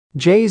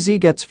Jay-Z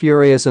gets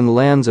furious and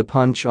lands a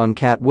punch on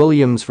Katt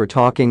Williams for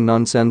talking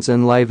nonsense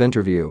in live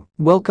interview.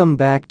 Welcome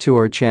back to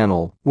our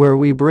channel, where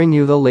we bring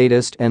you the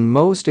latest and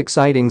most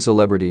exciting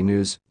celebrity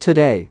news.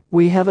 Today,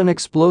 we have an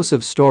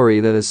explosive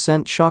story that has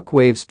sent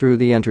shockwaves through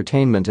the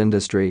entertainment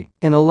industry.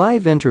 In a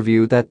live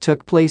interview that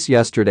took place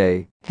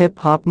yesterday,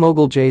 hip-hop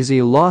mogul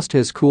Jay-Z lost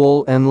his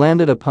cool and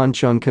landed a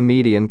punch on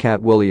comedian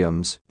Katt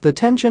Williams. The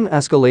tension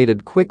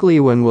escalated quickly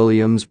when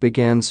Williams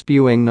began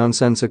spewing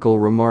nonsensical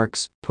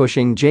remarks,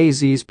 pushing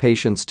Jay-Z's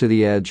patience to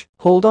the edge.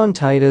 Hold on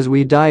tight as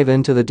we dive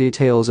into the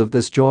details of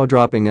this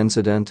jaw-dropping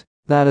incident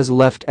that has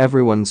left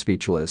everyone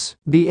speechless.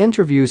 The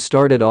interview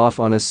started off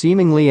on a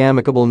seemingly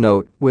amicable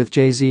note, with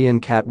Jay-Z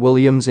and Katt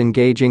Williams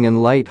engaging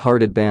in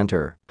light-hearted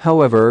banter.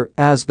 However,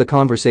 as the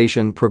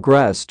conversation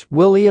progressed,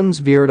 Williams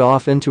veered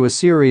off into a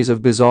series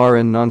of bizarre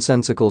and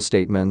nonsensical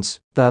statements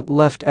that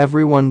left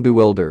everyone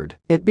bewildered.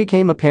 It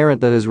became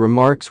apparent that his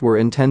remarks were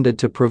intended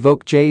to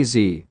provoke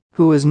Jay-Z,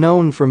 who is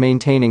known for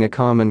maintaining a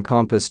calm and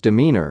composed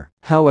demeanor.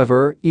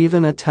 However,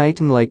 even a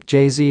titan like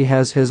Jay-Z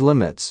has his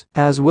limits.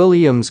 As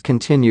Williams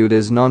continued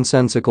his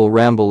nonsensical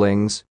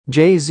ramblings,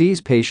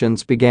 Jay-Z's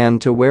patience began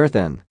to wear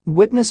thin.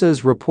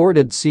 Witnesses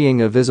reported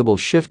seeing a visible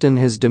shift in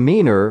his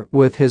demeanor,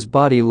 with his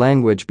body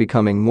language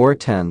becoming more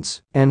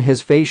tense and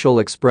his facial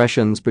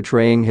expressions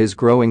betraying his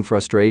growing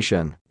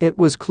frustration. It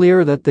was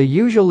clear that the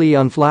usually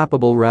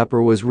unflappable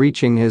rapper was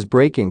reaching his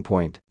breaking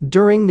point.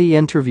 During the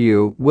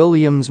interview,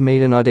 Williams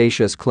made an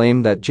audacious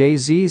claim that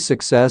Jay-Z's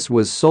success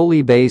was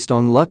solely based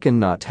on luck and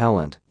not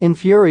talent.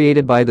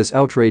 Infuriated by this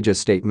outrageous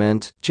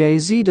statement,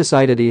 Jay-Z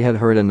decided he had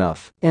heard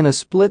enough. In a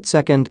split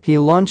second, he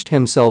launched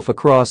himself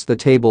across the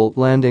table,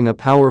 landing a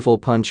powerful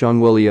punch on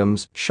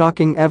Williams,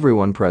 shocking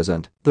everyone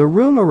present. The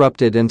room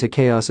erupted into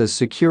chaos as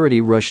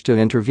security rushed to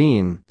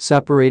intervene,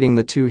 separating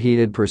the two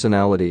heated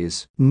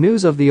personalities.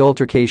 News of the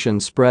altercation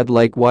spread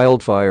like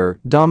wildfire,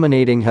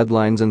 dominating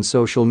headlines and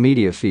social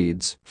media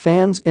feeds.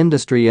 Fans,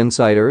 industry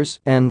insiders,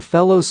 and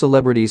fellow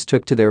celebrities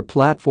took to their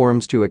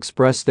platforms to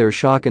express their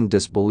shock and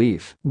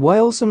disbelief.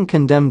 While some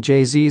condemned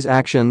Jay-Z's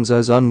actions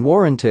as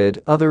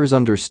unwarranted, others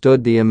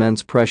understood the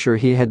immense pressure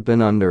he had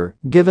been under,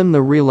 given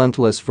the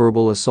relentless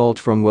verbal assault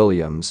from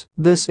Williams.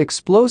 This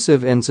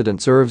explosive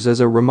incident serves as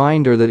a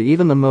reminder that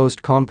even the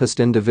most composed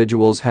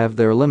individuals have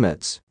their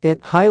limits. It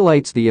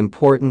highlights the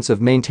importance of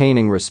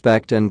maintaining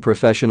respect and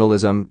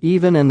professionalism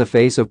even in the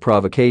face of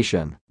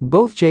provocation.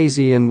 Both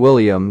Jay-Z and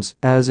Williams,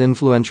 as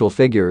influential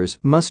figures,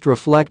 must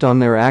reflect on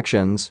their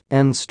actions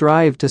and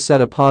strive to set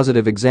a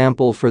positive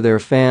example for their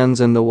fans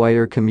and the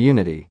wider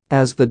community.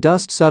 As the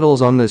dust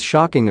settles on this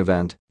shocking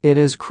event, it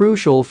is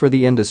crucial for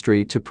the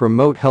industry to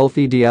promote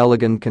healthy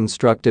dialogue and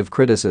constructive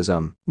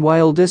criticism.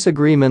 While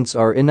disagreements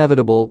are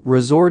inevitable,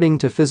 resorting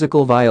to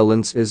physical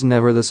violence is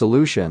never the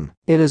solution.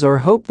 It is our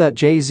hope that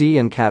Jay-Z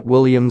and Katt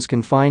Williams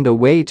can find a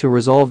way to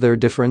resolve their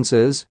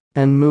differences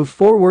and move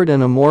forward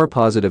in a more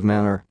positive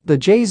manner. The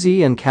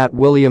Jay-Z and Katt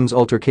Williams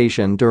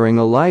altercation during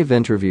a live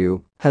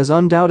interview has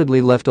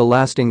undoubtedly left a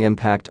lasting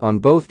impact on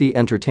both the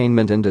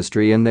entertainment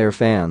industry and their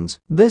fans.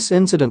 This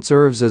incident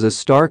serves as a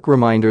stark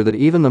reminder that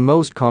even the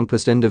most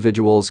composed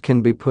individuals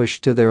can be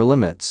pushed to their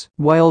limits.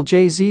 While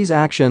Jay-Z's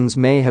actions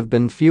may have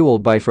been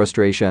fueled by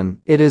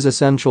frustration, it is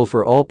essential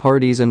for all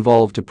parties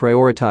involved to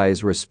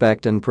prioritize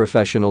respect and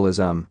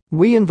professionalism.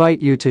 We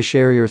invite you to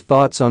share your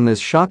thoughts on this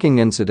shocking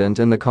incident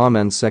in the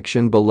comments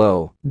section below.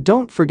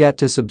 Don't forget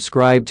to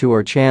subscribe to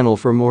our channel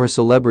for more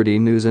celebrity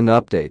news and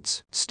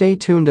updates. Stay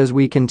tuned as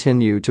we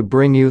continue to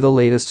bring you the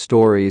latest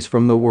stories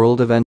from the world of entertainment.